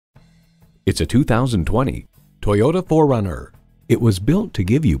It's a 2020 Toyota 4Runner. It was built to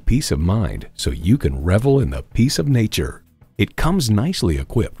give you peace of mind so you can revel in the peace of nature. It comes nicely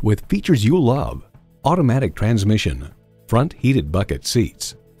equipped with features you love: automatic transmission, front heated bucket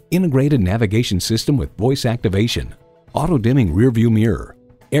seats, integrated navigation system with voice activation, auto-dimming rearview mirror,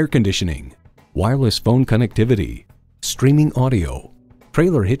 air conditioning, wireless phone connectivity, streaming audio,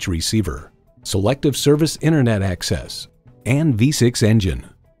 trailer hitch receiver, selective service internet access, and V6 engine.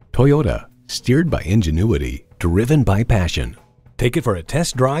 Toyota, steered by ingenuity, driven by passion. Take it for a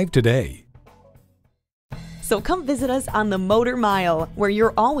test drive today. So come visit us on the Motor Mile, where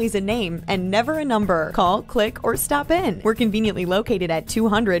you're always a name and never a number. Call, click, or stop in. We're conveniently located at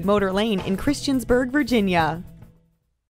 200 Motor Lane in Christiansburg, Virginia.